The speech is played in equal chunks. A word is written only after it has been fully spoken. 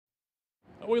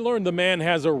We learned the man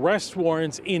has arrest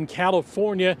warrants in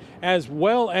California as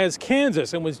well as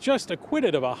Kansas and was just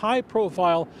acquitted of a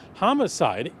high-profile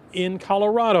homicide in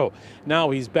Colorado.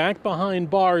 Now he's back behind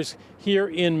bars here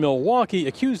in Milwaukee,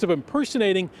 accused of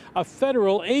impersonating a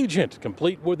federal agent,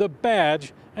 complete with a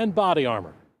badge and body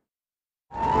armor.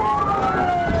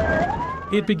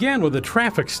 It began with a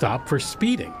traffic stop for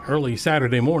speeding early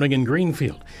Saturday morning in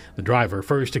Greenfield. The driver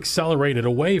first accelerated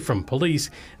away from police,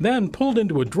 then pulled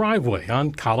into a driveway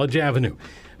on College Avenue.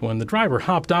 When the driver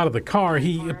hopped out of the car,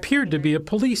 he appeared to be a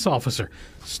police officer,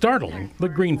 startling the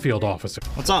Greenfield officer.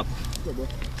 What's up?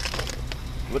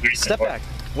 Step back.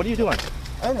 What are you doing?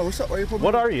 I don't know. What's up?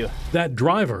 What are you? That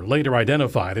driver, later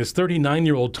identified as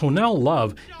 39-year-old Tonell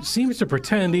Love, seems to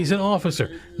pretend he's an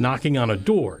officer, knocking on a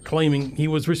door, claiming he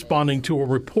was responding to a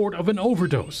report of an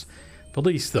overdose.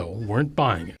 Police, though, weren't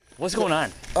buying it. What's going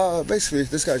on? Basically,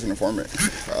 this guy's an informant.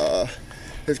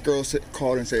 His girl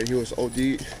called and said he was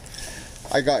OD'd.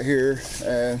 I got here,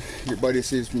 and your buddy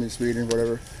sees me speeding,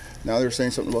 whatever. Now they're saying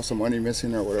something about some money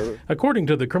missing or whatever. According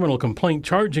to the criminal complaint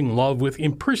charging Love with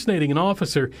impersonating an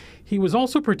officer, he was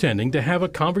also pretending to have a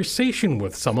conversation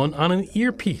with someone on an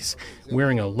earpiece,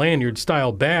 wearing a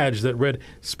lanyard-style badge that read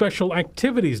Special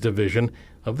Activities Division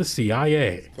of the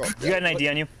CIA. You got an ID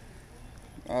on you?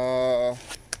 I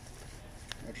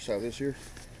just have this here.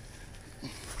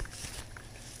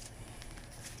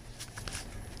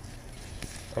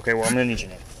 Okay, well, I'm going to need your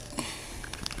name.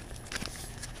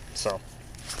 So,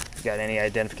 you got any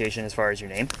identification as far as your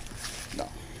name? No.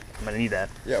 I'm going to need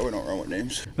that. Yeah, we don't run with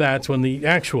names. That's when the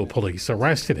actual police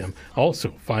arrested him,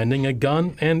 also finding a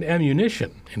gun and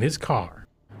ammunition in his car.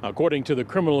 According to the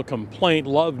criminal complaint,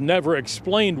 Love never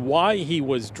explained why he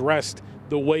was dressed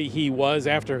the way he was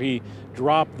after he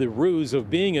dropped the ruse of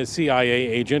being a CIA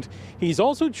agent. He's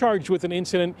also charged with an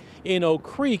incident in Oak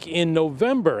Creek in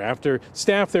November after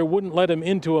staff there wouldn't let him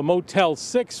into a Motel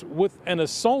 6 with an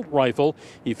assault rifle.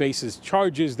 He faces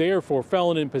charges there for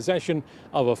felon in possession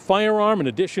of a firearm in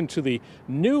addition to the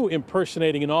new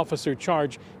impersonating an officer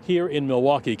charge here in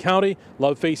Milwaukee County.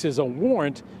 Love faces a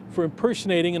warrant for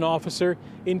impersonating an officer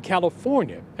in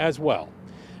California as well.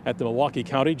 At the Milwaukee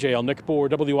County Jail, Nick Boer,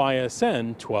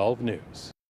 WISN 12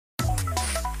 News.